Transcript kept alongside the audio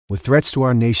With threats to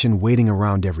our nation waiting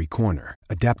around every corner,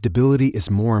 adaptability is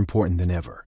more important than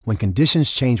ever. When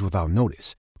conditions change without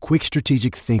notice, quick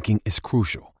strategic thinking is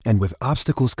crucial. And with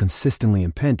obstacles consistently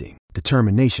impending,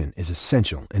 determination is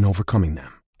essential in overcoming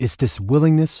them. It's this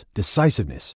willingness,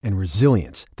 decisiveness, and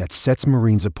resilience that sets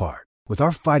Marines apart. With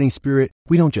our fighting spirit,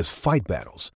 we don't just fight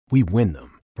battles, we win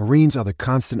them. Marines are the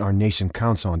constant our nation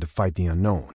counts on to fight the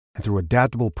unknown. And through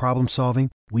adaptable problem solving,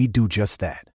 we do just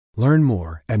that. Learn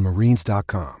more at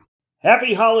marines.com.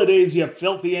 Happy holidays, you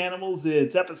filthy animals.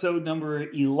 It's episode number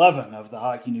 11 of the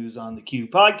Hockey News on the Q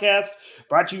podcast,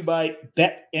 brought to you by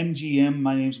BetMGM.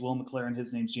 My name's Will McLaren.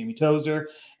 His name's Jamie Tozer.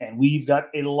 And we've got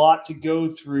a lot to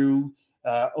go through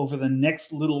over the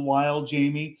next little while,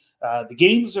 Jamie. The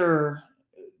games are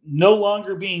no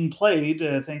longer being played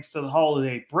thanks to the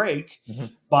holiday break,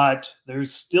 but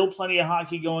there's still plenty of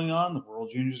hockey going on. The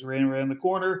World Juniors are right around the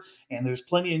corner, and there's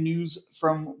plenty of news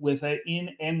from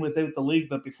within and without the league.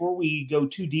 But before we go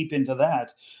too deep into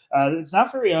that, it's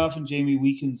not very often, Jamie,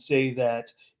 we can say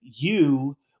that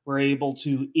you were able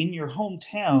to, in your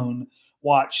hometown,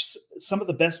 watch some of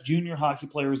the best junior hockey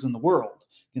players in the world.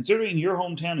 Considering your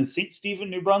hometown is St. Stephen,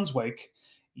 New Brunswick,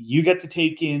 you get to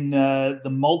take in the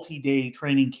multi-day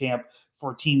training camp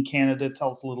for Team Canada.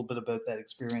 Tell us a little bit about that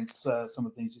experience, some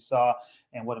of the things you saw,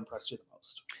 and what impressed you the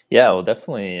most. Yeah, well,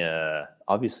 definitely,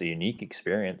 obviously, unique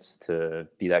experience to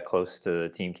be that close to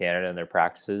Team Canada and their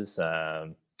practices. I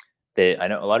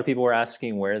know a lot of people were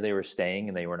asking where they were staying,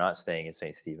 and they were not staying in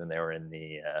St. Stephen. They were in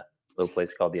the little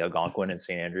place called the Algonquin in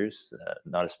St. Andrews.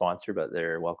 Not a sponsor, but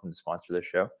they're welcome to sponsor this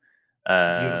show.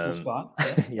 Beautiful spot.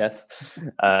 Yes.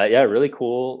 Yeah, really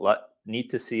cool.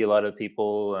 Neat to see a lot of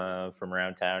people from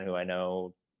around town who I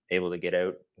know able to get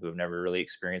out, who have never really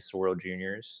experienced the World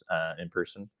Juniors in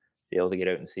person, be able to get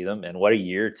out and see them. And what a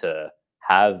year to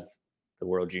have the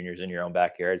World Juniors in your own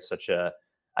backyard. Such a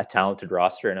talented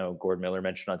roster. I know Gord Miller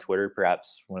mentioned on Twitter,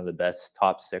 perhaps one of the best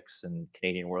top 6 in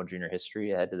Canadian World Junior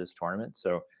history ahead to this tournament.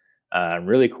 So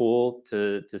really cool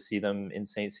to see them in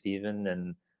St. Stephen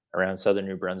and around southern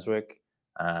New Brunswick.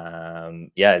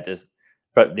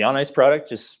 But the on-ice product,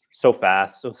 just so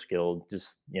fast, so skilled,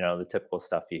 just, the typical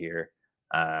stuff you hear.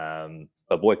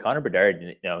 But boy, Connor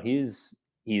Bedard, he's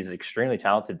extremely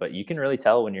talented, but you can really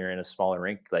tell when you're in a smaller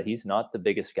rink that he's not the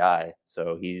biggest guy.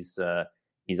 So he's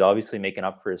obviously making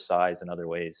up for his size in other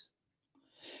ways.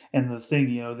 And the thing,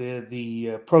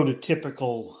 the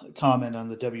prototypical comment on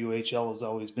the WHL has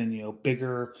always been,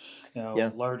 bigger,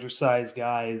 larger size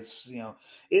guys.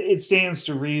 It stands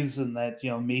to reason that,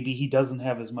 maybe he doesn't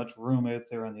have as much room out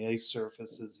there on the ice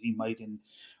surface as he might in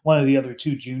one of the other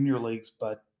 2 junior leagues,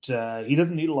 but he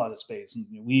doesn't need a lot of space. And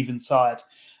we even saw it.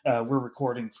 We're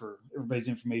recording for everybody's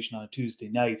information on a Tuesday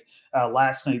night.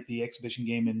 Last night, the exhibition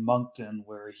game in Moncton,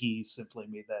 where he simply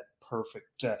made that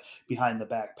perfect behind the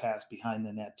back pass behind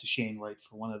the net to Shane Wright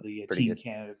for one of the Team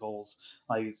Canada goals.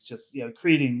 Like, it's just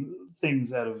creating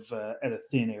things out of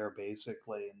thin air,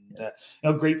 basically,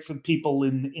 and great for people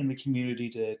in the community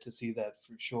to see that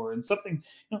for sure. And something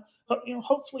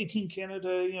hopefully Team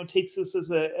Canada takes this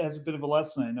as a bit of a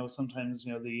lesson. I know sometimes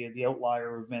the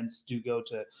outlier events do go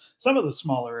to some of the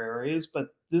smaller areas,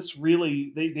 but this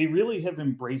really they really have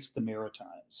embraced the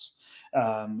Maritimes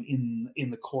in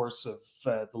the course of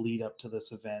the lead up to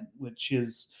this event, which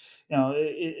is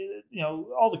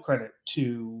all the credit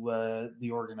to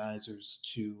the organizers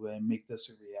to make this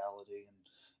a reality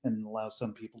and allow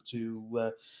some people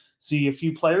to see a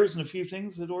few players and a few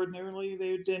things that ordinarily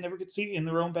they never could see in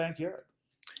their own backyard.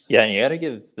 Yeah, and you got to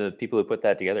give the people who put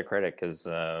that together credit, because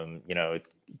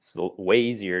it's way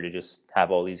easier to just have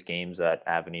all these games at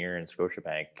Avenir and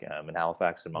Scotiabank and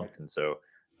Halifax and Moncton. So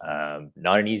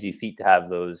not an easy feat to have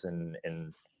those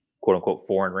in quote unquote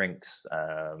foreign rinks.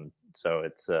 So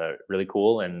it's really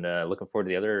cool, and looking forward to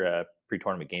the other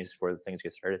pre-tournament games before the things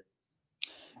get started.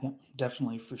 Yeah,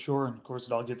 definitely, for sure. And of course,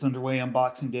 it all gets underway on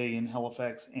Boxing Day in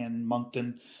Halifax and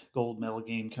Moncton. Gold medal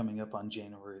game coming up on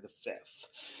January the 5th.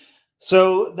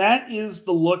 So that is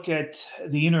the look at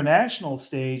the international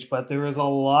stage, but there is a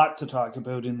lot to talk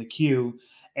about in the queue.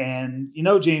 And,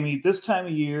 Jamie, this time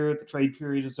of year, the trade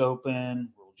period is open.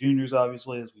 World Juniors,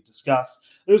 obviously, as we discussed.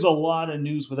 There's a lot of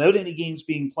news without any games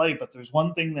being played, but there's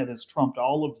one thing that has trumped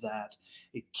all of that.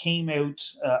 It came out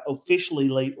officially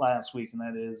late last week, and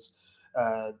that is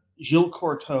Gilles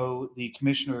Courteau, the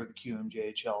commissioner of the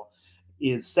QMJHL,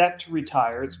 is set to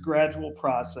retire. It's a gradual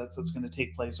process that's going to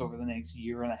take place over the next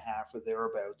year and a half or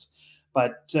thereabouts.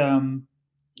 But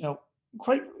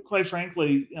quite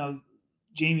frankly,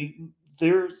 Jamie,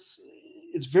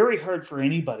 it's very hard for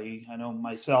anybody, I know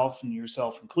myself and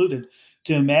yourself included,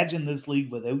 to imagine this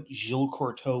league without Gilles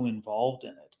Courteau involved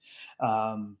in it.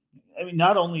 I mean,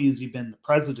 not only has he been the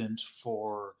president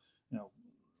for,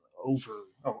 over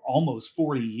almost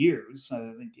 40 years.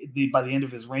 I think by the end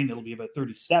of his reign, it'll be about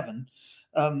 37.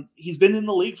 He's been in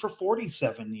the league for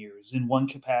 47 years in one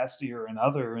capacity or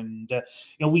another. And,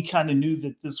 we kind of knew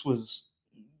that this was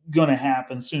going to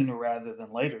happen sooner rather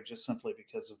than later, just simply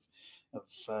because of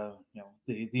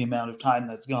the amount of time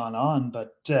that's gone on.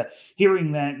 But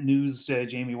hearing that news,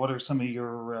 Jamie, what are some of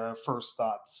your first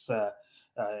thoughts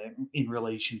in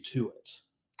relation to it?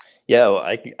 Yeah, well,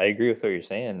 I agree with what you're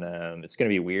saying. It's going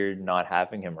to be weird not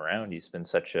having him around. He's been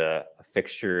such a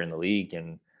fixture in the league,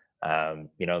 and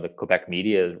the Quebec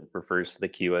media refers to the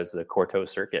Q as the Courteau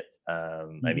circuit.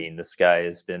 I mean, this guy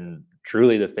has been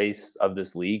truly the face of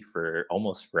this league for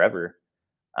almost forever.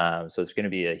 So it's going to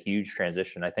be a huge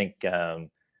transition. I think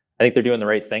they're doing the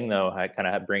right thing, though. I kind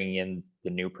of bringing in the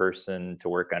new person to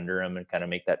work under him and kind of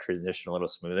make that transition a little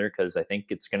smoother, because I think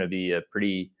it's going to be a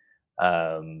pretty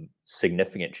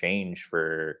significant change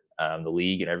for the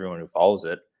league and everyone who follows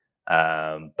it.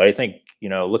 But I think,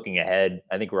 looking ahead,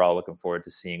 I think we're all looking forward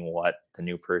to seeing what the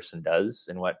new person does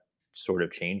and what sort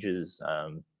of changes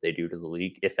they do to the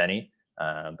league, if any.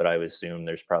 But I would assume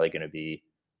there's probably going to be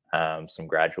some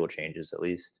gradual changes at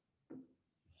least.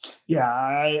 Yeah,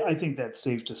 I think that's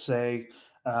safe to say.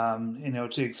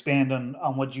 To expand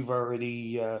on what you've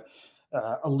already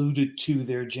alluded to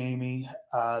there, Jamie,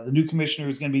 the new commissioner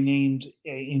is going to be named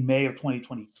in May of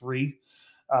 2023.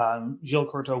 Gilles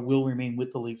Courteau will remain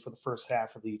with the league for the first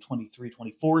half of the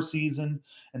 23-24 season,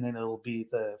 and then it'll be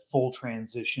the full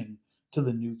transition to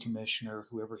the new commissioner,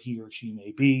 whoever he or she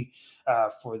may be,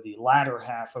 for the latter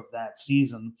half of that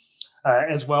season.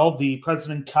 As well, the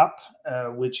President Cup,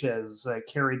 which has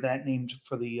carried that name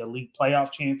for the league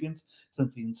playoff champions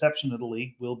since the inception of the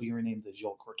league, will be renamed the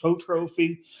Gilles Courteau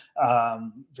Trophy.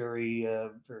 Very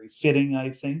fitting,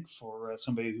 I think, for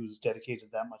somebody who's dedicated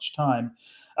that much time.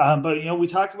 But we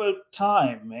talk about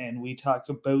time, and we talk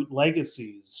about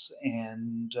legacies,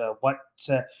 and what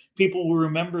people will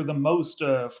remember the most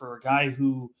for a guy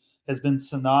who has been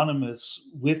synonymous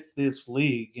with this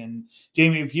league. And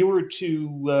Jamie, if you were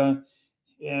to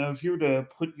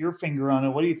put your finger on it,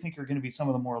 what do you think are going to be some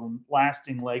of the more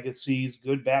lasting legacies,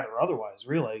 good, bad, or otherwise,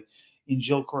 really, in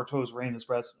Gilles Courteau's reign as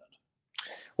president?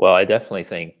 Well, I definitely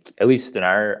think, at least in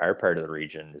our part of the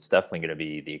region, it's definitely going to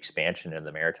be the expansion in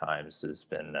the Maritimes has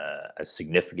been a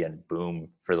significant boom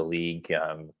for the league,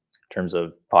 in terms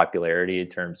of popularity, in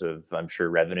terms of, I'm sure,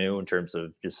 revenue, in terms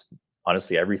of just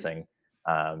honestly everything.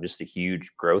 Just a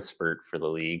huge growth spurt for the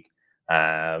league.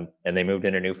 And they moved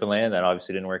into Newfoundland. That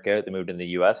obviously didn't work out. They moved in the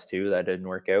US too. That didn't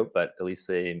work out, but at least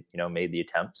they, made the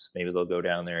attempts. Maybe they'll go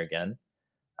down there again.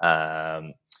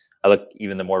 I look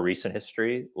even the more recent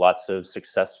history, lots of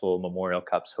successful Memorial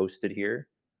Cups hosted here.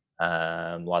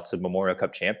 Lots of Memorial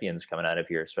Cup champions coming out of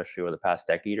here, especially over the past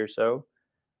decade or so.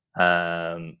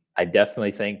 I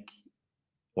definitely think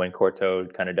when Courteau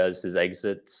kind of does his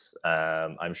exits,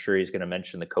 I'm sure he's going to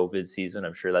mention the COVID season.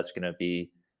 I'm sure that's going to be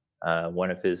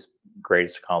one of his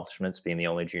greatest accomplishments, being the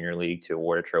only junior league to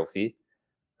award a trophy.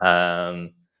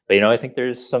 But I think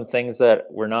there's some things that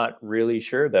we're not really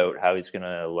sure about how he's going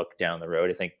to look down the road.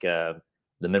 I think the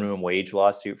minimum wage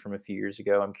lawsuit from a few years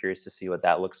ago, I'm curious to see what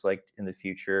that looks like in the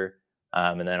future.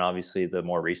 And then obviously the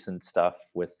more recent stuff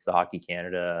with the Hockey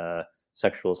Canada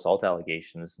sexual assault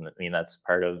allegations. And I mean, that's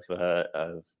part of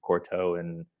Courteau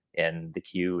and the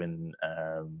Q and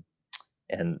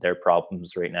their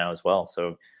problems right now as well.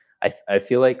 So I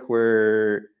feel like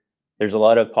there's a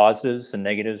lot of positives and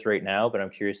negatives right now, but I'm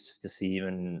curious to see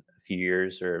even a few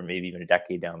years or maybe even a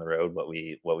decade down the road what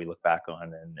we look back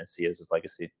on and see as his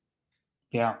legacy.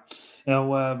 Yeah,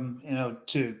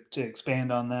 to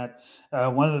expand on that,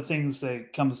 one of the things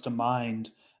that comes to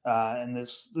mind, and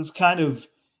this kind of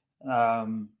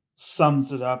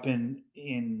sums it up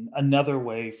in another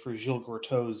way for Gilles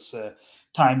Courteau's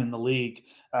time in the league.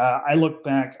 I look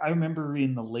back. I remember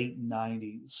in the late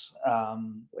 '90s,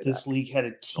 this league had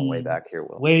a Going way team back here,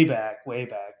 Will. way back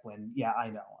when. Yeah, I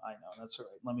know. That's all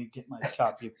right. Let me get my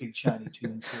copy of Big Shiny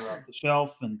Tunes here off the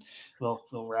shelf, and we'll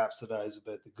rhapsodize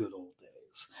about the good old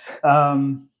days.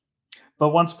 But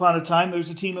once upon a time, there's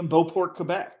a team in Beauport,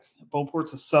 Quebec.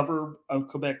 Beauport's a suburb of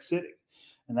Quebec City,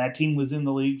 and that team was in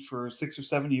the league for 6 or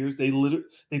 7 years. They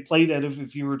played out of,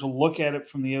 if you were to look at it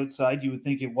from the outside, you would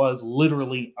think it was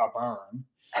literally a barn.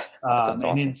 That sounds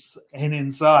awesome. And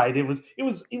inside it was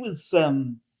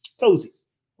cozy.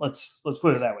 Let's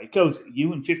put it that way, cozy.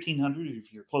 You and 1,500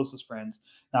 of your closest friends,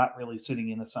 not really sitting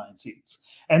in assigned seats,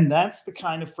 and that's the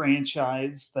kind of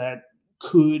franchise that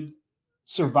could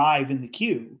survive in the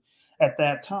queue at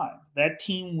that time. That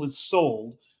team was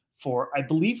sold for, I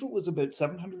believe it was about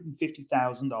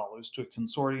 $750,000 to a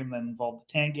consortium that involved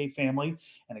the Tanguay family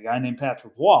and a guy named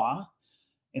Patrick Roy,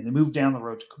 and they moved down the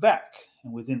road to Quebec.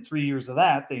 And within 3 years of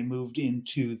that, they moved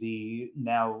into the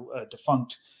now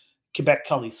defunct Quebec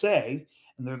Colisée,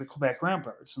 and they're the Quebec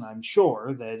Ramparts. And I'm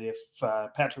sure that if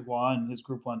Patrick Roy and his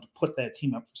group wanted to put that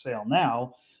team up for sale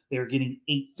now, they're getting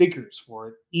 8 figures for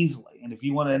it easily. And if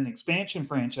you want an expansion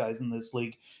franchise in this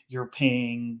league, you're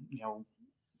paying,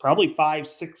 probably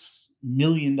 $5-6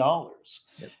 million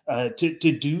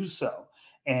to do so.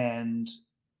 And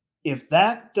if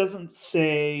that doesn't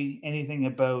say anything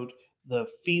about the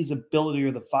feasibility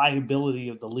or the viability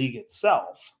of the league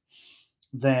itself,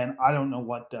 then I don't know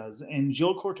what does. And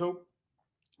Gilles Courteau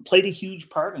played a huge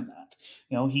part in that.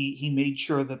 He made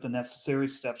sure that the necessary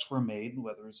steps were made,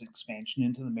 whether it's expansion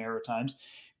into the Maritimes,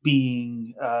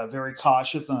 being very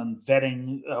cautious on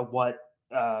vetting what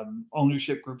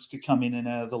ownership groups could come in and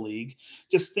out of the league,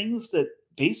 just things that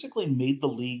basically made the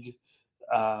league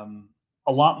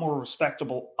a lot more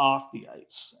respectable off the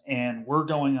ice. And we're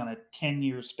going on a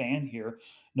 10-year span here.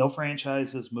 No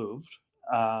franchise has moved.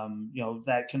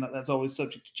 That's always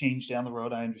subject to change down the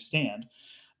road, I understand,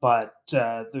 but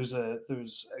there's a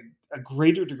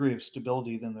greater degree of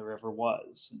stability than there ever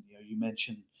was. And you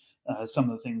mentioned some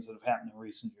of the things that have happened in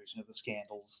recent years. The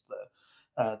scandals,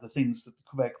 the things that the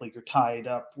Quebec League are tied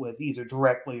up with, either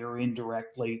directly or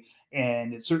indirectly,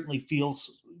 and it certainly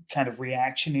feels kind of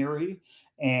reactionary.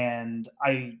 And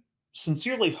I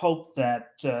sincerely hope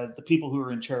that the people who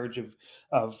are in charge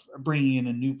of bringing in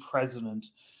a new president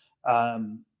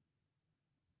um,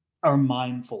 are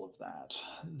mindful of that.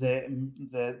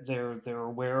 That they're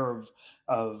aware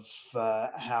of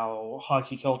how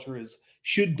hockey culture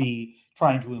should be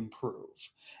trying to improve,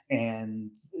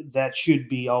 and that should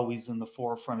be always in the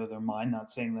forefront of their mind. Not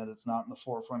saying that it's not in the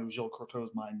forefront of Gilles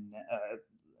Courteau's mind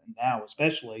now,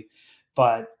 especially,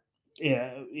 but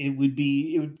yeah, it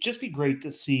would just be great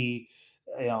to see,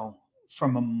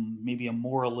 from maybe a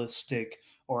moralistic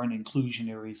or an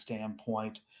inclusionary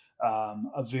standpoint,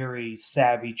 a very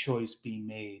savvy choice being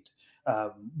made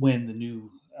when the new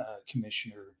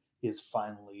commissioner is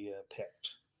finally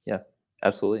picked. Yeah,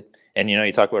 absolutely. And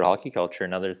you talk about hockey culture.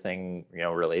 Another thing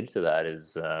related to that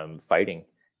is fighting.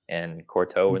 And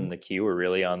Courteau Mm-hmm. and the Q were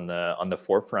really on the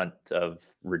forefront of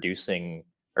reducing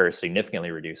or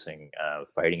significantly reducing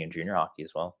fighting in junior hockey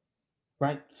as well.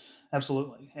 Right.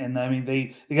 Absolutely. And I mean,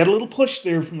 they got a little push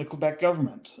there from the Quebec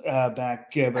government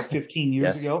back about 15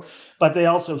 years Yes. ago, but they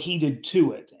also heeded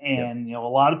to it. Yep. And, a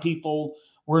lot of people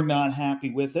were not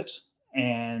happy with it.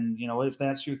 And, if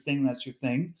that's your thing, that's your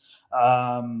thing.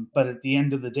 But at the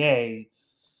end of the day,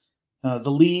 the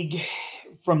league,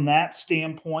 from that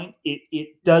standpoint,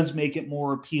 it does make it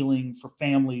more appealing for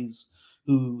families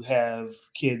who have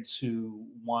kids who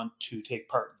want to take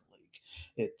part in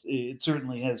the league. It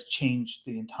certainly has changed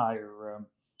the entire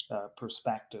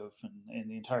perspective and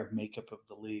the entire makeup of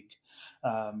the league,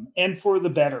 and for the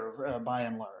better, by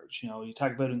and large. You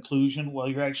talk about inclusion. Well,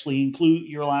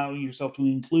 you're allowing yourself to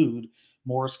include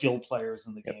more skilled players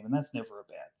in the Yep. game, and that's never a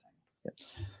bad thing. Yep.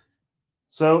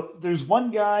 So there's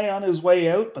one guy on his way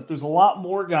out, but there's a lot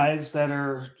more guys that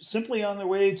are simply on their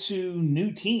way to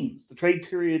new teams. The trade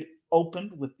period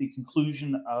opened with the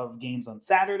conclusion of games on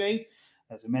Saturday.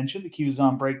 As I mentioned, the Q's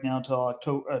on break now till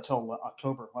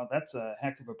October. Well, that's a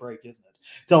heck of a break, isn't it?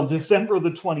 Till December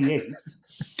the 28th.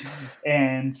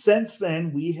 And since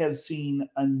then, we have seen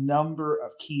a number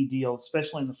of key deals,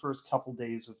 especially in the first couple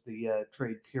days of the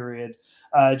trade period.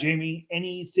 Jamie,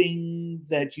 anything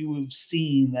that you have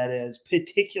seen that has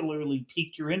particularly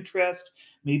piqued your interest?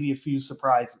 Maybe a few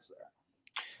surprises there.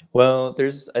 Well,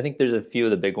 I think there's a few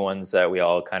of the big ones that we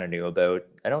all kind of knew about.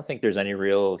 I don't think there's any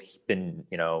real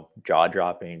jaw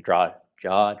dropping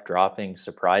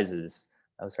surprises.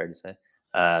 That was hard to say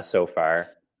so far.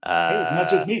 Hey, it's not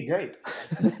just me. Great.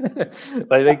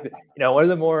 But I think one of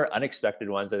the more unexpected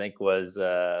ones I think was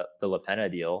the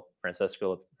LaPena deal,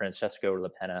 Francesco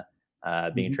LaPena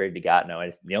being traded to Gatineau.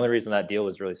 The only reason that deal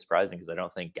was really surprising because I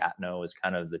don't think Gatineau was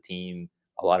kind of the team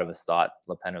a lot of us thought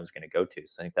LaPena was going to go to.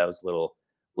 So I think that was a little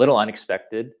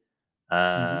unexpected.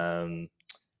 The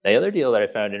other deal that I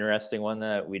found interesting, one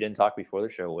that we didn't talk before the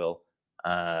show, Will,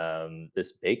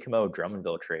 this Baie-Comeau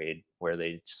Drummondville trade where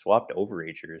they swapped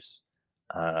overreachers.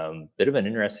 Bit of an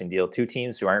interesting deal. Two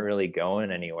teams who aren't really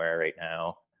going anywhere right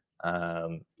now.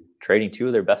 Trading two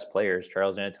of their best players,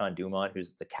 Charles-Antoine Dumont,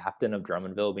 who's the captain of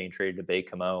Drummondville, being traded to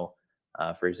Baie-Comeau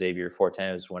for Xavier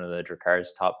Fortin, who's one of the Drakkars'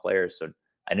 top players. So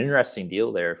an interesting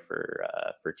deal there for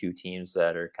two teams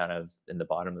that are kind of in the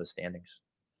bottom of the standings.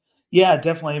 Yeah,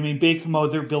 definitely. I mean,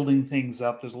 Baie-Comeau, they're building things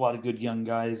up. There's a lot of good young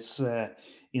guys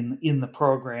in the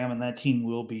program, and that team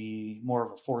will be more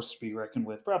of a force to be reckoned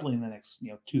with probably in the next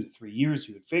 2 to 3 years,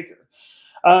 you would figure.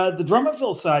 The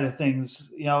Drummondville side of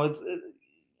things,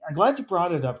 I'm glad you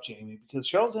brought it up, Jamie, because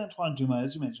Charles-Antoine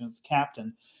Dumas, as you mentioned, is the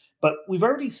captain, but we've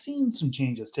already seen some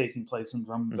changes taking place in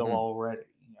Drummondville already.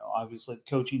 Obviously the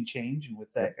coaching change, and with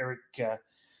Eric,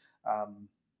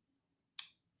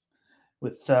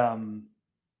 with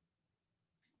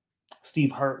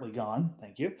Steve Hartley gone,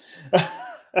 thank you,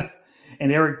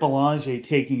 and Eric Belanger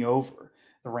taking over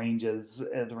the reins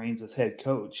as head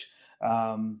coach.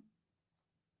 I'm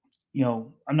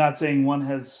not saying one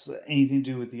has anything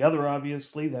to do with the other.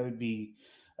 Obviously, that would be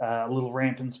a little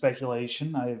rampant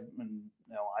speculation. I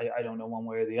don't know one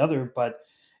way or the other, but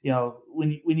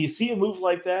when you see a move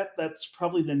like that, that's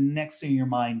probably the next thing your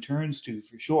mind turns to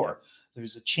for sure. Yeah.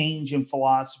 There's a change in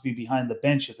philosophy behind the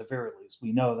bench at the very least.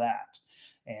 We know that.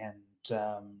 And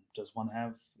does one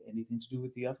have anything to do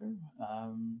with the other?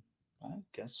 I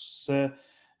guess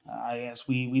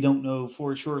we don't know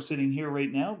for sure sitting here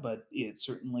right now, but it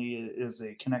certainly is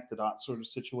a connect the dots sort of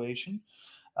situation.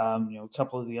 A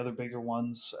couple of the other bigger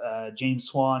ones, James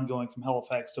Swan going from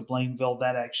Halifax to Blainville,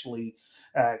 that actually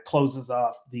closes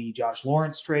off the Josh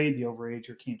Lawrence trade. The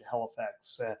overager came to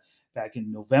Halifax back in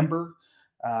November,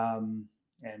 and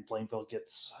Blainville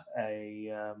gets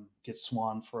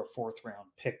Swan for a 4th round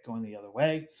pick going the other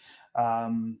way.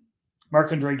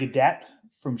 Marc-Andre Gaudette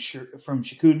from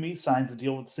Chicoutimi signs a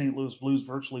deal with the St. Louis Blues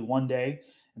virtually one day,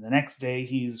 and the next day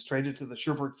he's traded to the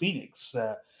Sherbrooke Phoenix,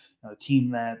 a team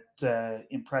that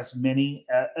impressed many,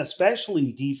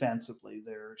 especially defensively.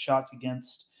 Their shots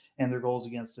against and their goals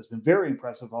against has been very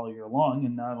impressive all year long,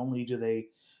 and not only do they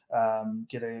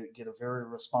get a very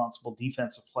responsible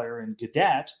defensive player in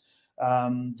Gaudette,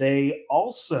 they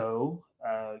also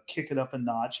kick it up a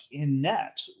notch in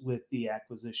net with the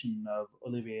acquisition of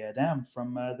Olivier Adam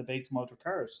from the Baker Motor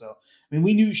Cars. So,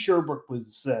 we knew Sherbrooke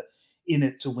was in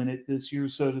it to win it this year,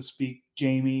 so to speak,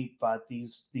 Jamie, but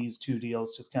these 2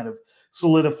 deals just kind of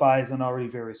solidifies an already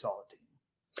very solid team.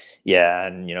 Yeah,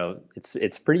 and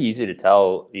it's pretty easy to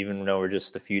tell, even though we're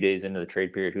just a few days into the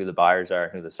trade period, who the buyers are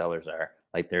and who the sellers are.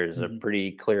 Like, there's a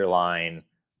pretty clear line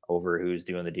over who's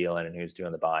doing the deal and who's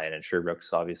doing the buy-in, and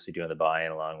Sherbrooke's obviously doing the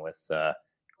buy-in along with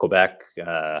Quebec.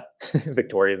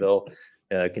 Victoriaville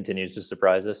continues to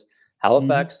surprise us.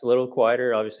 Halifax, a little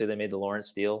quieter. Obviously, they made the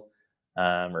Lawrence deal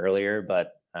earlier,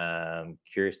 but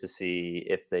curious to see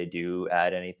if they do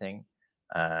add anything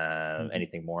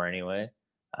more anyway.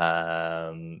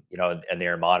 And the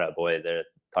Armada, boy,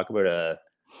 talk about a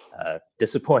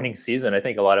disappointing season. I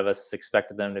think a lot of us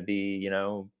expected them to be,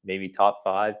 maybe top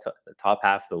 5, top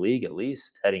half of the league at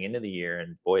least heading into the year.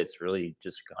 And boy, it's really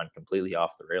just gone completely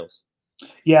off the rails.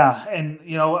 Yeah, and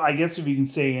I guess if you can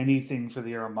say anything for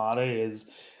the Armada is,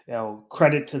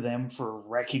 credit to them for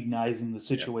recognizing the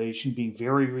situation, being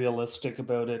very realistic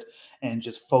about it, and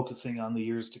just focusing on the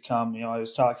years to come. I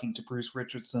was talking to Bruce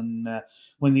Richardson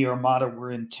when the Armada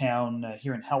were in town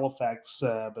here in Halifax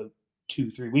about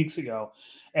 2-3 weeks ago,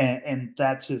 and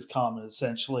that's his comment.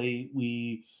 Essentially,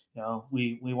 we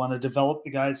want to develop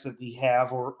the guys that we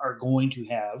have or are going to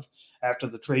have after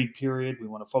the trade period. We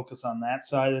want to focus on that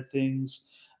side of things,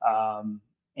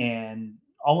 and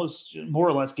almost more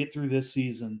or less get through this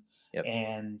season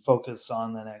and focus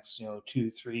on the next 2,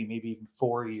 3, maybe even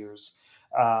 4 years.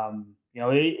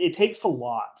 It takes a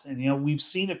lot, and we've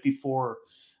seen it before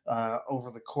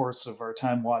over the course of our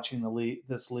time watching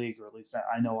this league, or at least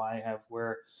I know I have,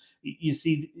 where you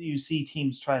see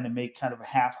teams trying to make kind of a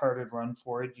half-hearted run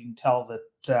for it. You can tell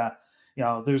that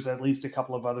there's at least a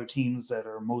couple of other teams that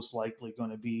are most likely going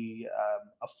to be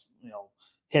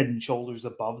head and shoulders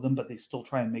above them, but they still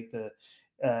try and make the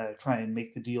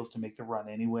deals to make the run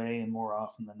anyway. And more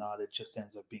often than not, it just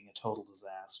ends up being a total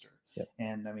disaster. Yep.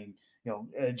 And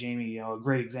Jamie, a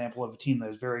great example of a team that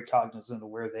was very cognizant of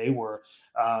where they were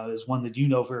is one that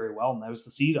very well, and that was the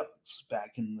Sea Dogs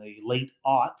back in the late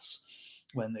aughts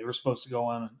when they were supposed to go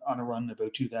on a run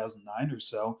about 2009 or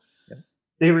so. Yep.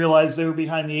 They realized they were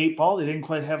behind the 8 ball. They didn't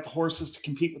quite have the horses to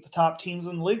compete with the top teams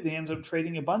in the league. They ended up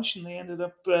trading a bunch, and they ended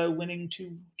up winning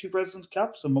two President's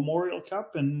Cups, a Memorial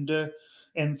Cup, and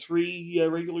 3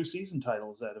 regular season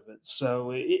titles out of it.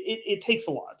 So it takes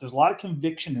a lot. There's a lot of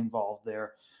conviction involved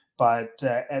there. But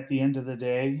at the end of the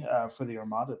day, for the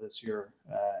Armada this year,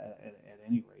 at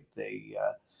any rate,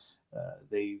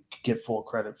 they get full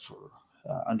credit for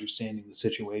understanding the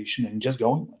situation and just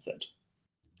going with it.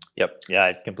 Yep. Yeah,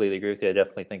 I completely agree with you. I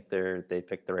definitely think they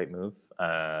picked the right move.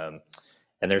 And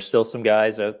there's still some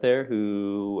guys out there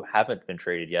who haven't been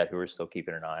traded yet who are still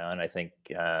keeping an eye on. I think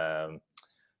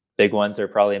big ones are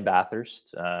probably in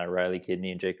Bathurst, Riley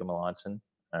Kidney and Jacob Melanson.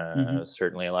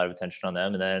 Certainly a lot of attention on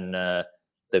them. And then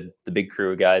the big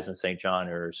crew of guys in St. John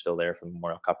who are still there for the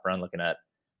Memorial Cup run, looking at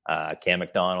Cam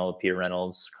McDonald, Peter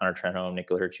Reynolds, Connor Trenholm,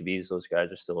 Nicola Herchiviz. Those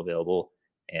guys are still available.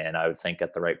 And I would think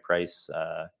at the right price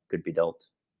could be dealt.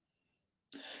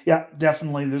 Yeah,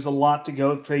 definitely. There's a lot to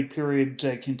go. Trade period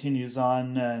continues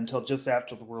on until just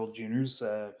after the World Juniors,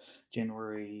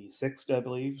 January 6th, I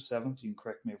believe, 7th. You can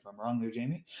correct me if I'm wrong there,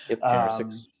 Jamie. Yep, January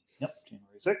 6th. Yep,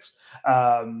 January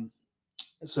 6th.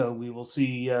 So we will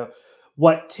see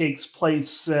what takes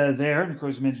place there. And of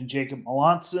course, you mentioned Jacob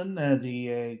Melanson,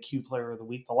 the Q Player of the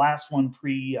Week, the last one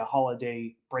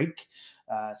pre-holiday break.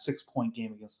 6-point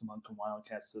game against the Moncton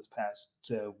Wildcats this past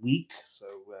week. So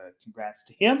congrats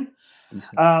to him.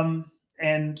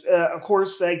 And of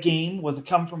course, that game was a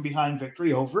come-from-behind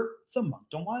victory over the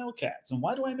Moncton Wildcats. And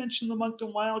why do I mention the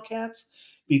Moncton Wildcats?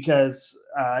 Because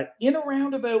in a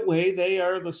roundabout way, they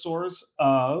are the source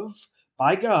of,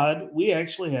 by God, we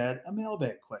actually had a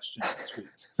mailbag question this week.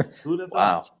 Who would have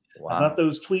thought? Wow. I thought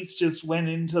those tweets just went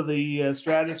into the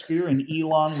stratosphere and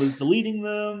Elon was deleting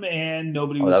them and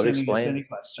nobody was sending us any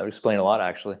questions. That would explain a lot,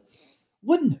 actually.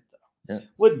 Wouldn't it, though? Yeah.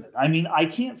 Wouldn't it? I mean, I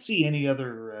can't see any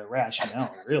other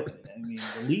rationale, really. I mean,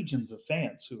 the legions of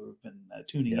fans who have been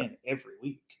tuning in every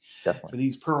week for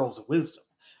these pearls of wisdom.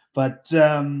 But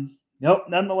nope,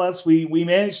 nonetheless, we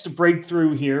managed to break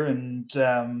through here. And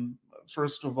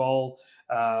first of all,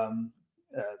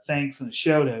 thanks and a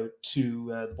shout out to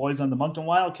the boys on the Moncton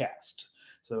Wildcast.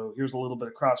 So here's a little bit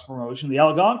of cross promotion. The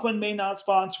Algonquin may not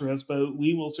sponsor us, but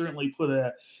we will certainly put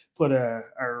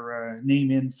our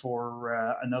name in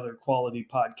for another quality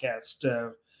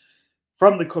podcast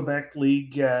from the Quebec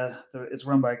League. It's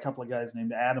run by a couple of guys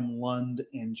named Adam Lund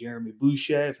and Jeremy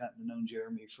Boucher. I've happened to know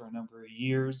Jeremy for a number of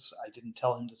years. I didn't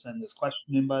tell him to send this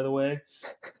question in, by the way.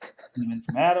 Came in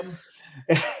from Adam.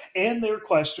 And their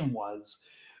question was,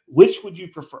 which would you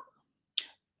prefer?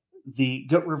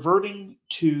 Reverting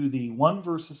to the 1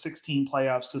 versus 16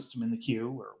 playoff system in the Q,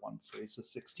 or 1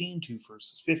 versus 16, 2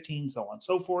 versus 15, so on and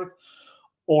so forth,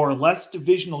 or less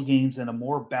divisional games and a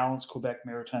more balanced Quebec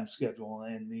Maritime schedule.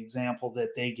 And the example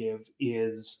that they give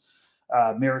is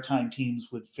Maritime teams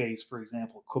would face, for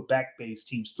example, Quebec-based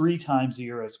teams 3 times a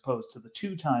year as opposed to the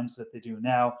 2 times that they do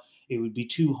now. It would be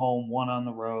 2 home, 1 on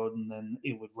the road, and then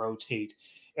it would rotate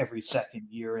every second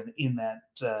year in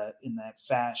that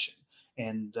fashion.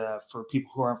 And for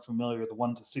people who aren't familiar, the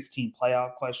 1 to 16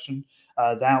 playoff question,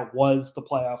 that was the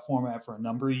playoff format for a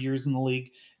number of years in the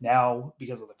league. Now,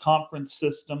 because of the conference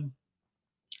system,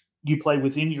 you play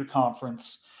within your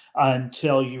conference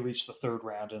until you reach the 3rd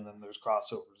round, and then there's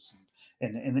crossovers,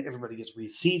 and everybody gets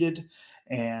reseeded.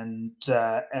 And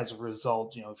as a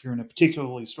result, if you're in a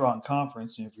particularly strong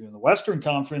conference, if you're in the Western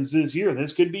Conference this year,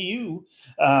 this could be you.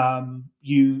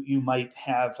 You might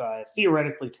have a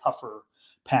theoretically tougher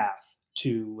path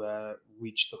to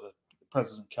reach the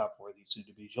President Cup or the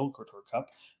soon-to-be Gilles Couture Cup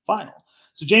final.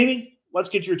 So, Jamie, let's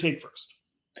get your take first.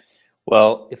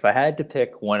 Well, if I had to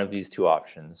pick one of these 2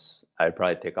 options, I'd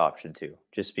probably pick option 2,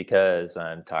 just because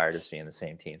I'm tired of seeing the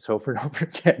same teams over and over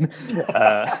again.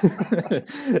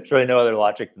 There's really no other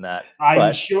logic than that.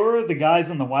 I'm sure the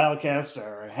guys on the Wildcast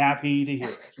are happy to hear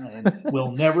it, and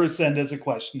will never send us a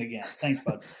question again. Thanks,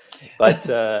 bud. But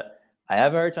I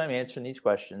have a hard time answering these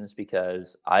questions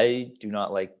because I do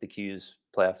not like the Q's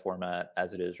playoff format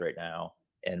as it is right now.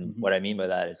 And what I mean by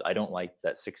that is I don't like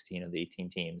that 16 of the 18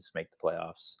 teams make the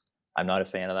playoffs. I'm not a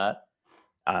fan of that.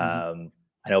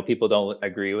 I know people don't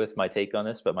agree with my take on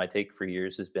this, but my take for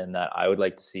years has been that I would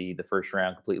like to see the first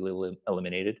round completely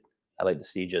eliminated. I'd like to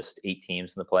see just 8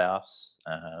 teams in the playoffs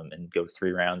and go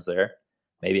 3 rounds there.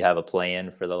 Maybe have a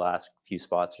play-in for the last few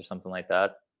spots or something like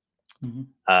that.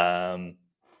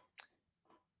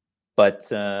 But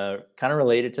kind of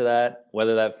related to that,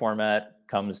 whether that format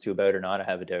comes to about or not,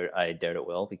 I doubt it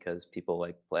will, because people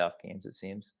like playoff games, it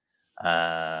seems.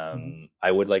 I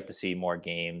would like to see more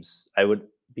games.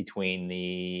 Between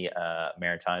the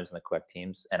Maritimes and the Quebec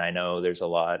teams. And I know there's a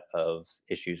lot of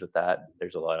issues with that.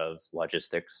 There's a lot of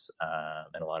logistics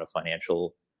and a lot of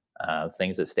financial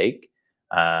things at stake.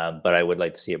 But I would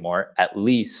like to see it more. At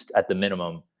least at the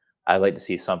minimum, I'd like to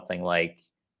see something like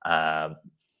a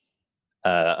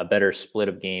better split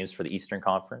of games for the Eastern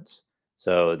Conference.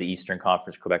 So the Eastern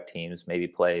Conference Quebec teams maybe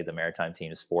play the Maritime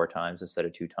teams 4 times instead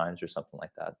of 2 times or something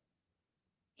like that.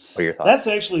 What are your thoughts? That's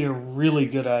actually a really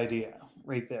good idea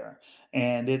right there.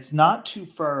 And it's not too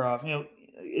far off.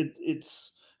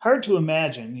 It's hard to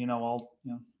imagine,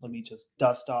 let me just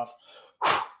dust off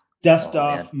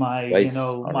my,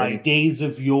 my days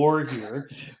of yore here.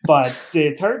 But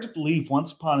it's hard to believe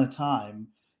once upon a time,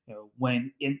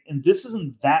 and this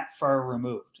isn't that far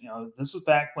removed. This was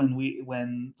back when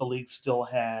the league still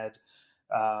had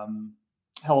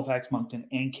Halifax, Moncton,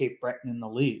 and Cape Breton in the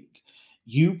league.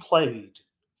 You played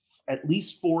at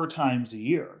least 4 times a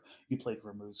year. You played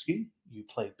Rimouski, you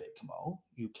played Baie-Comeau,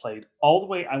 you played all the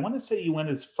way. I want to say you went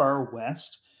as far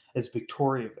west as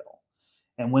Victoriaville.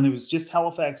 And when it was just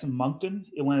Halifax and Moncton,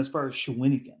 it went as far as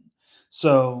Shawinigan.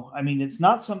 So, I mean, it's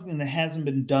not something that hasn't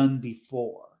been done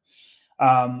before.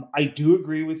 I do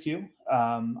agree with you.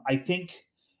 I think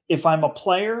if I'm a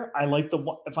player,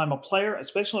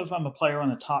 especially if I'm a player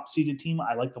on a top seeded team,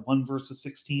 I like the 1 versus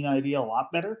 16 idea a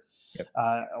lot better. Yep.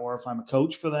 Or if I'm a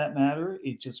coach for that matter,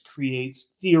 it just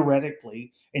creates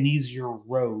theoretically an easier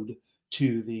road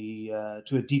to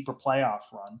a deeper playoff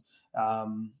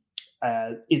run.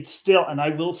 It's still, and I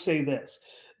will say this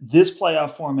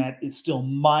playoff format is still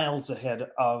miles ahead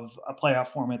of a playoff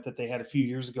format that they had a few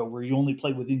years ago where you only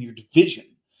play within your division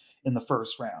in the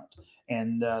first round.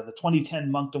 And the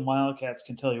 2010 Moncton Wildcats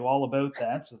can tell you all about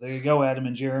that. So there you go, Adam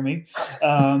and Jeremy.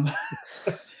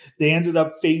 They ended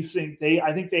up facing,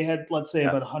 I think they had, let's say,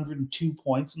 about 102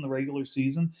 points in the regular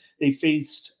season. They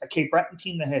faced a Cape Breton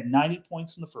team that had 90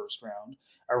 points in the first round,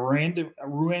 a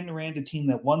Rouyn-Noranda team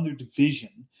that won their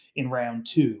division in round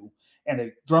 2, and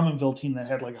a Drummondville team that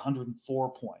had like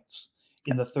 104 points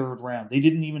in the third round. They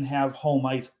didn't even have home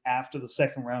ice after the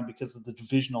second round because of the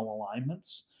divisional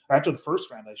alignments. Or after the first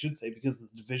round, I should say, because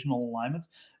of the divisional alignments.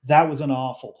 That was an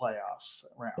awful playoff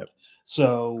round. Yep.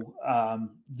 So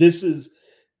this is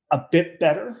a bit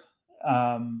better,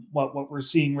 what we're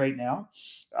seeing right now.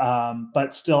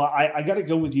 But still, I got to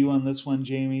go with you on this one,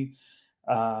 Jamie.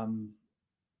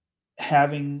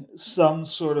 Having some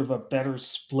sort of a better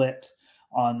split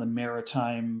on the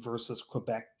Maritime versus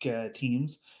Quebec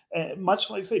teams. Much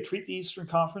like, say, treat the Eastern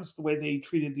Conference the way they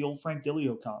treated the old Frank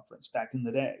Dillio Conference back in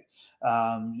the day.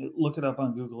 Look it up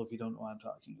on Google if you don't know what I'm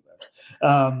talking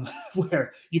about.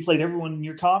 Where you played everyone in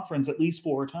your conference at least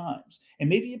 4 times. And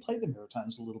maybe you play the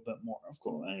Maritimes a little bit more. Of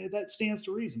course, that stands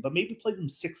to reason. But maybe play them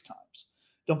 6 times.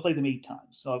 Don't play them 8 times.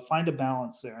 So find a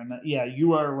balance there. And yeah,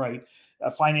 you are right.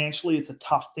 Financially, it's a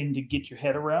tough thing to get your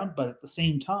head around. But at the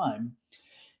same time,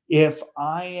 if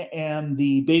I am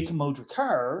the Baie-Comeau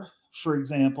Drakkar, for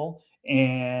example,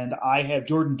 and I have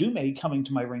Jordan Dumais coming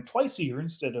to my rink twice a year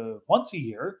instead of once a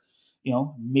year,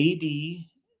 maybe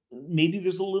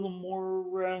there's a little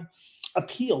more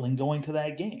appeal in going to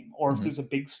that game. Or if there's a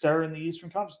big star in the Eastern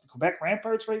Conference, the Quebec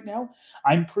Ramparts right now,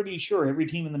 I'm pretty sure every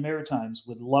team in the Maritimes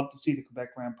would love to see the Quebec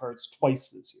Ramparts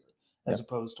twice this year as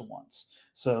opposed to once.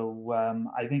 So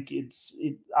I think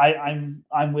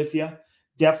I'm with you.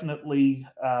 Definitely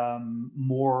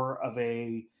more of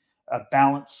a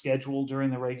balanced schedule during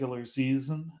the regular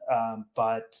season,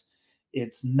 but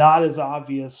it's not as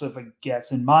obvious of a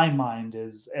guess in my mind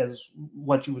as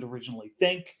what you would originally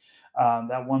think.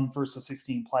 That 1 versus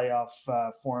 16 playoff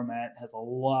format has a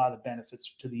lot of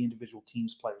benefits to the individual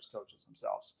teams, players, coaches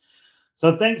themselves.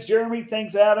 So thanks, Jeremy.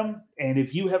 Thanks, Adam. And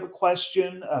if you have a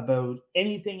question about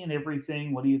anything and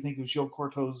everything, what do you think of Gilles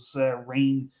Courteau's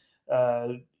reign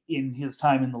in his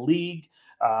time in the league,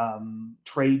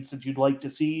 trades that you'd like to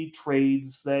see,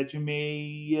 trades that you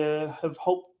may have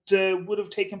hoped would have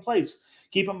taken place.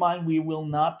 Keep in mind, we will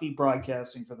not be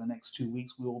broadcasting for the next 2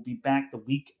 weeks. We will be back the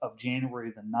week of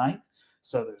January the 9th.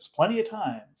 So there's plenty of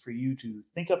time for you to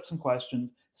think up some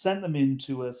questions, send them in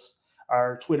to us.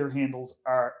 Our Twitter handles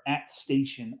are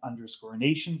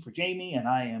 @station_nation for Jamie, and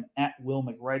I am @Will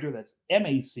McWriter. That's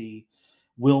MAC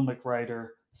Will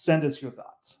McWriter. Send us your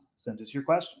thoughts. Send us your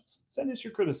questions. Send us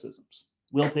your criticisms.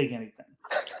 We'll take anything.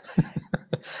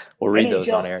 We'll read those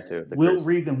on air too. We'll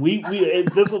read them.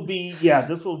 This will be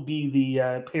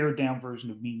the pared down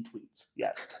version of mean tweets.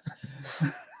 Yes.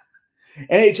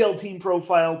 NHL team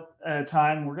profile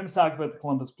time. We're going to talk about the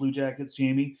Columbus Blue Jackets,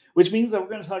 Jamie, which means that we're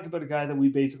going to talk about a guy that we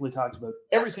basically talked about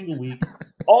every single week,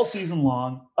 all season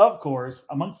long, of course,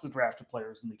 amongst the drafted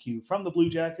players in the queue from the Blue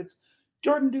Jackets,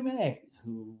 Jordan Dumais,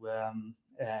 who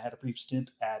had a brief stint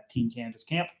at Team Canada's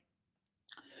camp.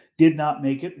 Did not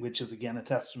make it, which is, again, a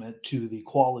testament to the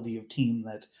quality of team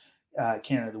that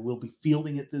Canada will be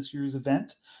fielding at this year's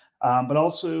event. But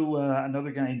also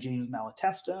another guy, James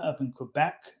Malatesta, up in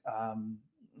Quebec.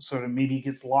 Sort of maybe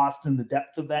gets lost in the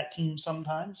depth of that team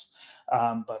sometimes,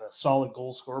 but a solid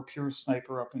goal scorer, pure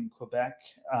sniper up in Quebec.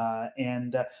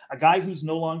 And a guy who's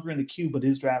no longer in the queue but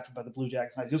is drafted by the Blue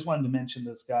Jackets. I just wanted to mention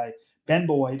this guy, Ben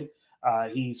Boyd,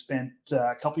 He spent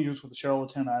a couple years with the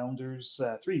Charlottetown Islanders,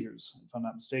 3 years, if I'm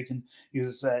not mistaken.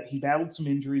 He battled some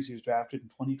injuries. He was drafted in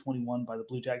 2021 by the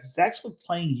Blue Jackets. He's actually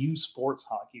playing U Sports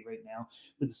hockey right now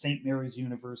with the St. Mary's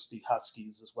University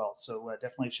Huskies as well. So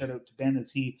definitely a shout out to Ben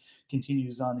as he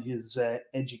continues on his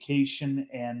education.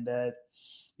 And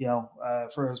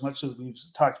for as much as we've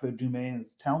talked about Dumais and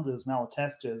as talented as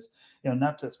Malatesta is,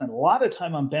 not to spend a lot of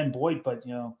time on Ben Boyd, but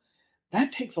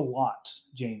that takes a lot,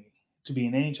 Jamie, to be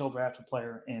an NHL drafted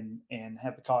player and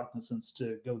have the cognizance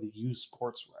to go the U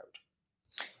Sports route.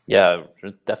 Yeah,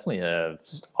 definitely a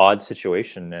odd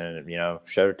situation, and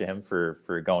shout out to him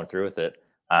for going through with it.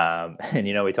 And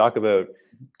we talk about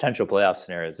potential playoff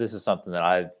scenarios. This is something that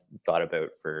I've thought about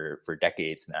for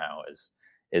decades now.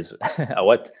 Is at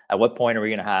what point are we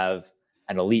going to have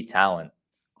an elite talent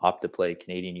opt to play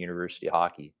Canadian university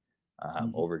hockey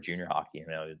over junior hockey?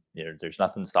 There's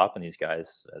nothing stopping these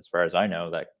guys, as far as I know,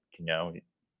 that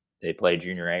they play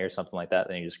junior A or something like that.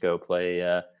 Then you just go play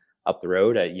up the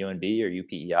road at UNB or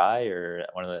UPEI or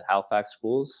at one of the Halifax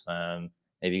schools.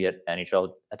 Maybe get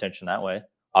NHL attention that way.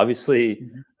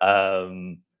 Obviously,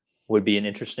 would be an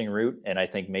interesting route, and I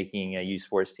think making a U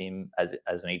Sports team as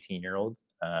an 18-year-old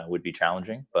would be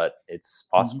challenging, but it's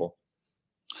possible.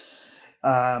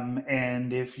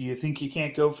 And if you think you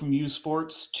can't go from U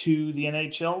Sports to the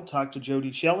NHL, talk to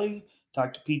Jody Shelley,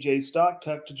 talk to PJ Stock,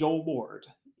 talk to Joel Ward.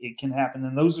 It can happen,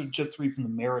 and those are just three from the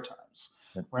Maritimes.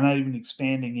 Yep. We're not even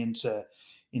expanding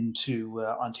into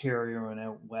Ontario and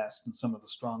out west and some of the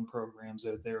strong programs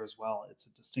out there as well. It's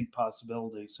a distinct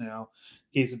possibility. So, in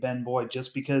the case of Ben Boyd,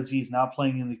 just because he's not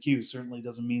playing in the Q certainly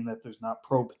doesn't mean that there's not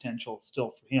pro potential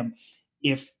still for him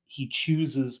if he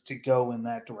chooses to go in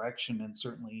that direction. And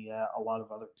certainly a lot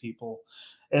of other people,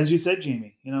 as you said,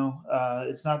 Jamie,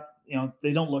 it's not,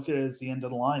 they don't look at it as the end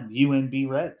of the line. The UNB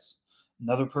Reds,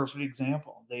 another perfect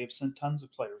example. They have sent tons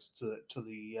of players to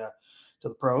the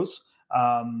pros.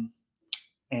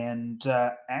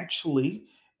 Actually,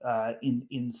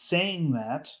 in saying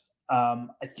that,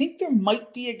 I think there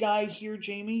might be a guy here,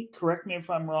 Jamie. Correct me if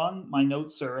I'm wrong. My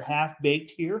notes are half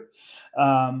baked here,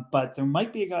 but there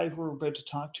might be a guy who we're about to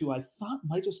talk to. I thought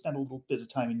might have spent a little bit of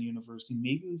time in university,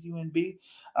 maybe with UNB.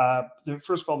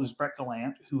 First of all, there's Brett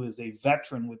Gallant, who is a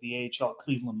veteran with the AHL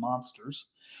Cleveland Monsters.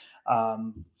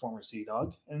 Former Sea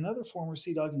Dog, and another former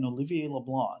Sea Dog, Olivier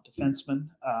Leblanc, defenseman.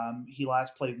 He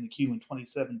last played in the Q in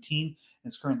 2017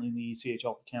 and is currently in the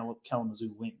ECHL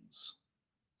Kalamazoo Wings.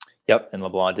 Yep, and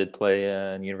LeBlanc did play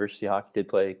in university hockey, did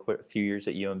play quite a few years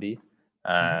at UMB.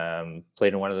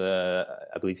 Played in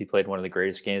I believe he played one of the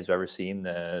greatest games I've ever seen,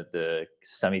 the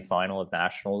semifinal of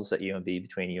nationals at UMB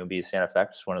between UMB and Santa Fe.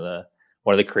 One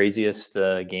of the craziest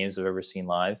games I've ever seen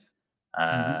live.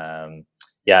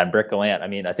 Yeah, and Brett Gallant.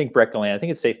 I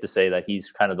think it's safe to say that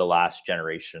he's kind of the last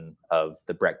generation of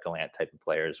the Brett Gallant type of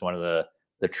players, one of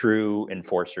the true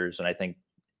enforcers. And I think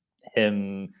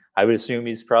I would assume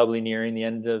he's probably nearing the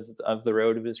end of the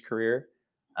road of his career.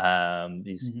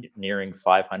 He's nearing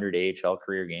 500 AHL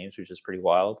career games, which is pretty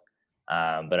wild.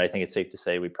 But I think it's safe to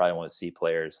say we probably won't see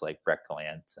players like Brett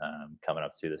Gallant coming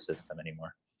up through the system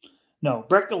anymore. No,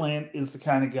 Brett Gallant is the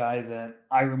kind of guy that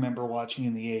I remember watching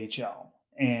in the AHL.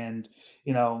 And,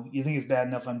 you think it's bad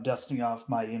enough I'm dusting off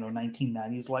my,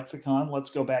 1990s lexicon. Let's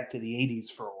go back to the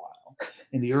 80s for a while.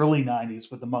 In the early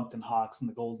 90s with the Moncton Hawks and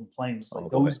the Golden Flames,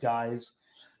 those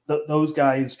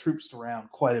guys trooped around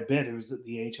quite a bit. It was that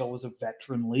the AHL was a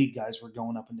veteran league. Guys were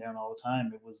going up and down all the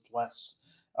time. It was less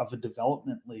of a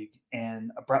development league.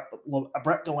 And a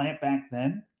Brett Gallant back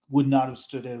then would not have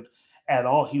stood out at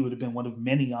all. He would have been one of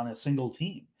many on a single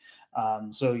team.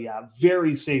 So yeah,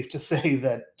 very safe to say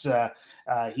that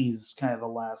he's kind of the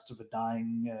last of a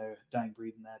dying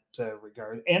breed in that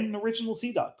regard, and an original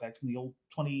Sea Dog back from the old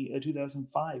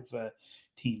 2005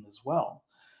 team as well.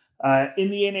 In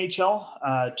the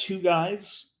NHL, two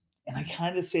guys, and I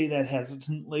kind of say that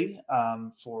hesitantly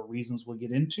for reasons we'll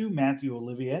get into. Matthew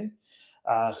Olivier,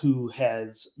 who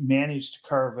has managed to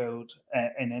carve out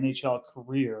an NHL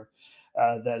career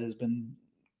that has been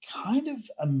kind of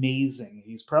amazing.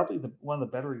 He's probably one of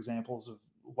the better examples of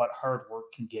what hard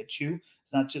work can get you.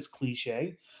 It's not just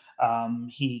cliche.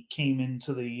 He came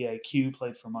into the Q,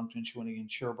 played for Moncton, Shawinigan,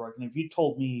 and Sherbrooke. And if you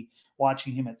told me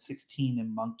watching him at 16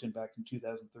 in Moncton back in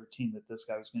 2013 that this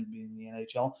guy was going to be in the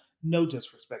NHL, no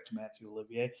disrespect to Matthew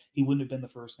Olivier, he wouldn't have been the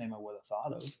first name I would have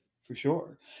thought of, for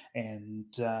sure. And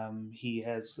he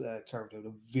has carved out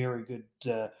a very good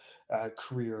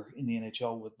career in the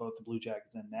NHL with both the Blue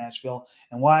Jackets and Nashville.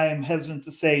 And why I'm hesitant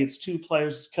to say it's two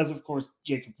players, because of course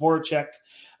Jacob Voracek,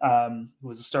 who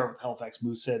was a star with Halifax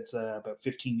Mooseheads about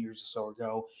 15 years or so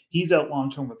ago, he's out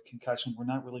long term with a concussion. We're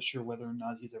not really sure whether or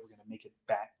not he's ever going to make it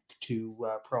back to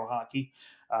pro hockey.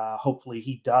 Hopefully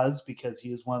he does, because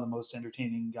he is one of the most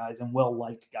entertaining guys and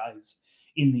well-liked guys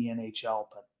in the NHL.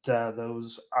 But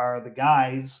those are the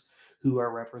guys who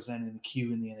are representing the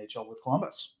Q in the NHL with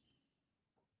Columbus.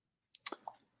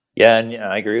 Yeah, and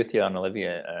I agree with you on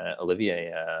Olivier.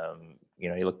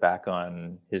 You look back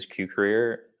on his Q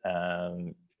career.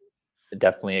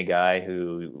 Definitely a guy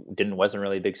who wasn't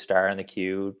really a big star in the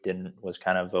Q. Was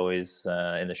kind of always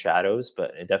in the shadows,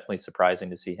 but it definitely surprising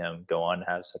to see him go on to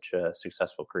have such a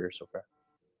successful career so far.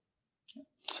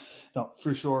 No,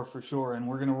 for sure. And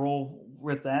we're going to roll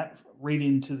with that right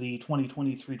into the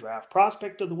 2023 draft.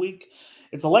 Prospect of the week,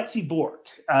 it's Alexei Bork.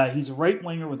 He's a right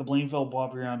winger with the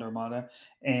Blainville-Boisbriand Armada.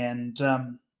 And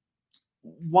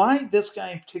why this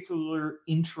guy in particular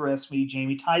interests me,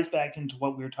 Jamie, ties back into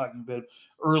what we were talking about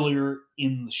earlier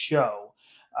in the show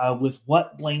with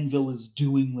what Blainville is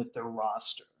doing with their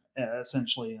roster.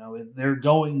 Essentially, they're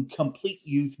going complete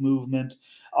youth movement.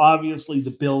 Obviously,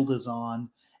 the build is on.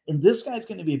 And this guy's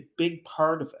going to be a big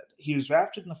part of it. He was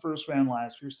drafted in the first round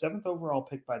last year, 7th overall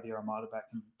pick by the Armada back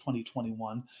in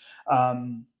 2021.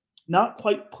 Not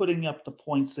quite putting up the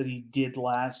points that he did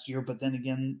last year, but then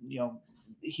again,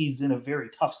 he's in a very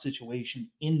tough situation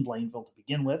in Blainville to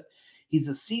begin with. He's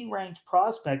a C-ranked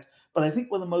prospect, but I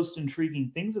think one of the most intriguing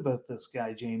things about this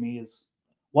guy, Jamie, is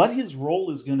what his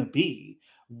role is going to be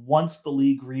once the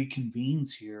league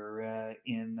reconvenes here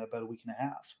in about a week and a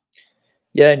half.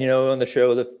 Yeah, and on the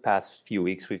show the past few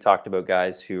weeks, we've talked about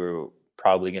guys who are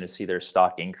probably going to see their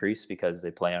stock increase because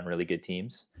they play on really good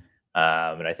teams.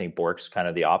 And I think Bork's kind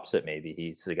of the opposite. Maybe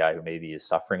he's the guy who maybe is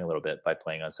suffering a little bit by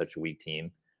playing on such a weak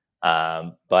team.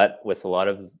 But with a lot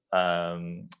of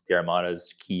the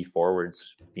Armada's key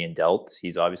forwards being dealt,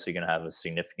 he's obviously going to have a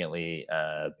significantly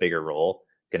bigger role,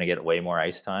 going to get way more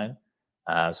ice time.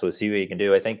 So we'll see what he can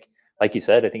do. I think, like you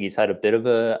said, I think he's had a bit of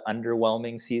a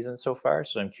underwhelming season so far.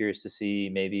 So I'm curious to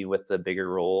see maybe with the bigger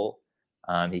role,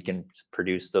 he can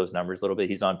produce those numbers a little bit.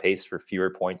 He's on pace for fewer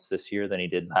points this year than he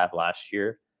did have last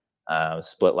year.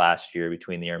 Split last year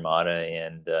between the Armada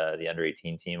and the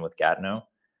under-18 team with Gatineau.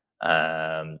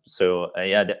 It'll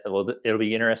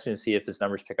be interesting to see if his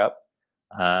numbers pick up,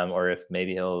 or if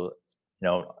maybe he'll,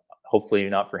 hopefully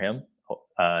not for him.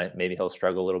 Maybe he'll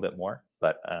struggle a little bit more,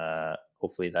 but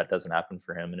hopefully that doesn't happen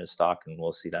for him in his stock, and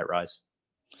we'll see that rise.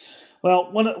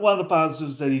 Well, one of the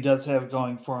positives that he does have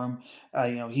going for him,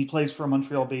 he plays for a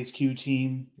Montreal-based Q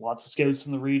team. Lots of scouts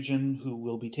in the region who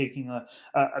will be taking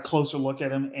a closer look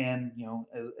at him. And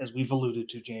as we've alluded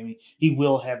to, Jamie, he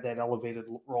will have that elevated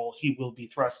role. He will be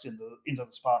thrust into the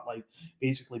spotlight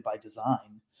basically by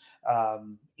design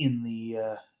in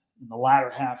the latter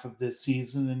half of this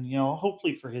season. And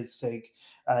hopefully for his sake,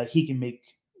 he can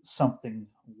make something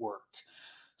work.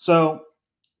 So,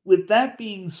 with that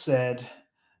being said.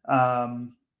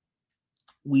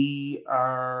 We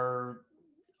are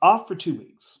off for 2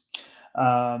 weeks.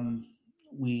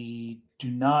 We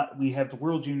have the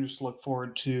World Juniors to look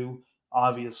forward to.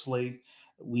 Obviously,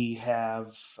 we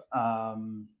have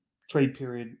trade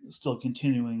period still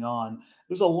continuing on.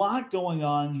 There's a lot going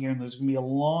on here, and there's going to be a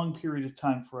long period of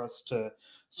time for us to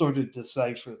sort of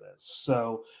decipher this.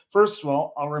 So, first of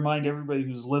all, I'll remind everybody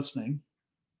who's listening,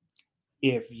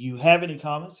 if you have any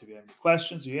comments, if you have any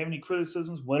questions, if you have any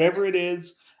criticisms, whatever it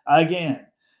is, again,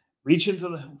 reach into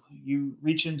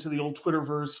the old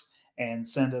Twitterverse and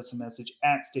send us a message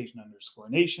at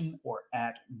 @station_nation or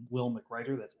at Will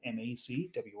McWriter. That's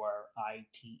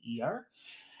MacWriter.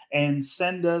 And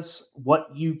send us what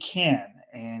you can.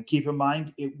 And keep in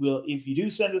mind, if you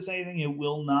do send us anything, it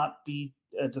will not be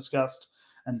discussed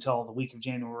until the week of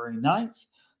January 9th.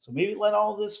 So maybe let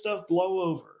all this stuff blow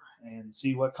over and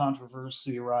see what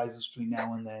controversy arises between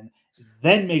now and then.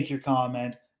 Then make your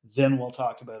comment. Then we'll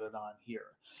talk about it on here.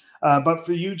 But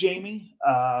for you, Jamie,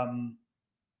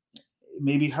 it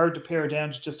may be hard to pare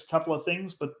down to just a couple of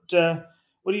things, but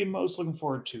what are you most looking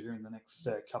forward to here in the next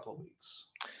couple of weeks?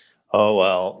 Oh,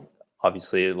 well,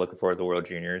 obviously looking forward to the World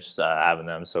Juniors, having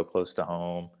them so close to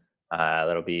home.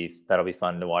 That'll be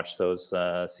fun to watch those,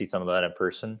 see some of that in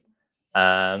person.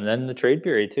 Then the trade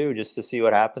period too, just to see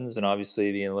what happens, and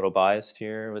obviously being a little biased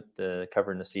here with the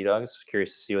covering the Sea Dogs,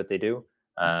 curious to see what they do.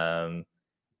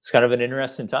 It's kind of an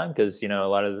interesting time because a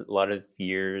lot of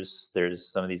years there's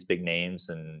some of these big names,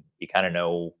 and you kind of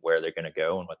know where they're going to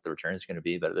go and what the return is going to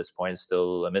be, but at this point it's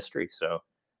still a mystery. So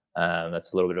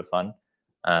that's a little bit of fun.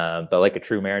 But like a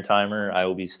true Maritimer, I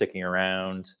will be sticking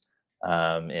around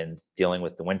and dealing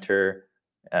with the winter.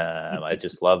 I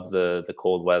just love the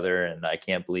cold weather, and I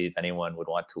can't believe anyone would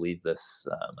want to leave this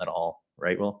at all.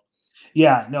 Right, Will?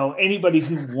 Yeah, no, anybody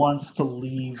who wants to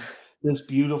leave this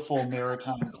beautiful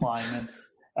maritime climate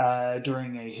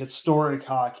during a historic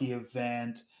hockey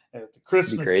event, the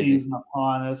Christmas crazy. season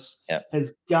upon us, Yep.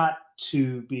 has got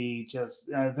to be just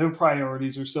their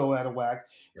priorities are so out of whack.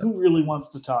 Yep. Who really wants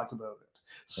to talk about it?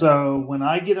 So when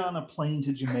I get on a plane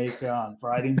to Jamaica on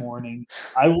Friday morning,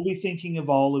 I will be thinking of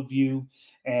all of you.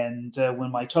 And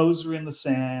when my toes are in the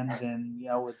sand, and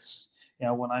it's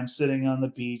when I'm sitting on the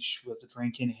beach with a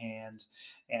drink in hand,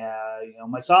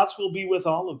 my thoughts will be with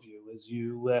all of you as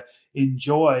you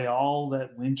enjoy all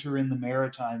that winter in the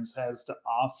Maritimes has to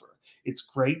offer. It's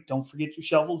great. Don't forget your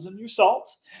shovels and your salt,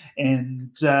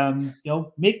 and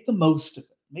make the most of it.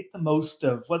 Make the most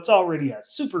of what's already a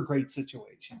super great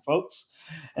situation, folks.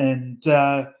 And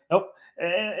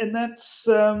and that's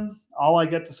all I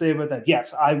got to say about that.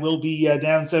 Yes, I will be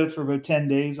down south for about 10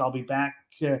 days. I'll be back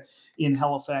in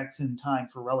Halifax in time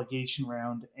for relegation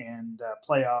round and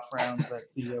playoff rounds at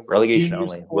the relegation juniors,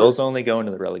 only. of Will's course. only going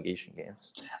to the relegation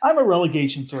games. I'm a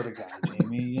relegation sort of guy,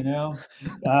 Jamie. At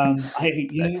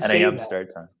 10 Say a.m. that,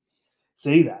 start time.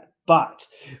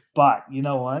 but you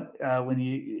know what? When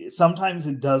you sometimes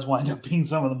it does wind up being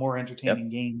some of the more entertaining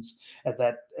games at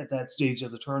that stage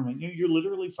of the tournament. You're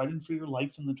literally fighting for your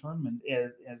life in the tournament,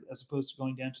 as opposed to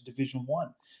going down to Division One.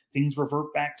 Things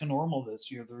revert back to normal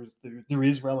this year. There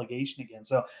is relegation again,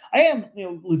 so I am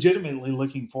legitimately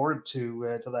looking forward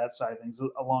to that side of things,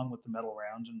 along with the medal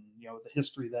round and the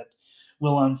history that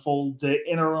will unfold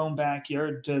in our own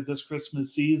backyard this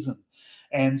Christmas season.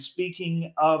 And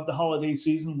speaking of the holiday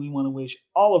season, we want to wish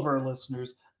all of our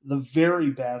listeners the very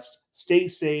best. Stay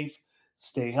safe,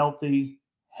 stay healthy,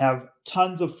 have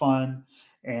tons of fun,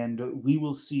 and we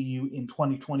will see you in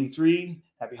 2023.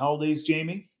 Happy holidays,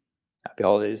 Jamie. Happy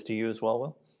holidays to you as well,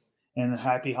 Will. And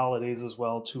happy holidays as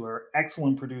well to our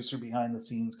excellent producer behind the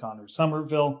scenes, Connor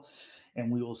Somerville. And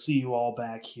we will see you all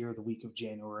back here the week of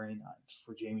January 9th.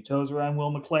 For Jamie Tozer, I'm Will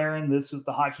McLaren. This is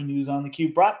the Hockey News on the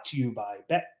Cube, brought to you by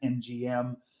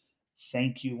BetMGM.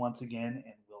 Thank you once again,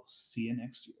 and we'll see you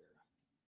next year.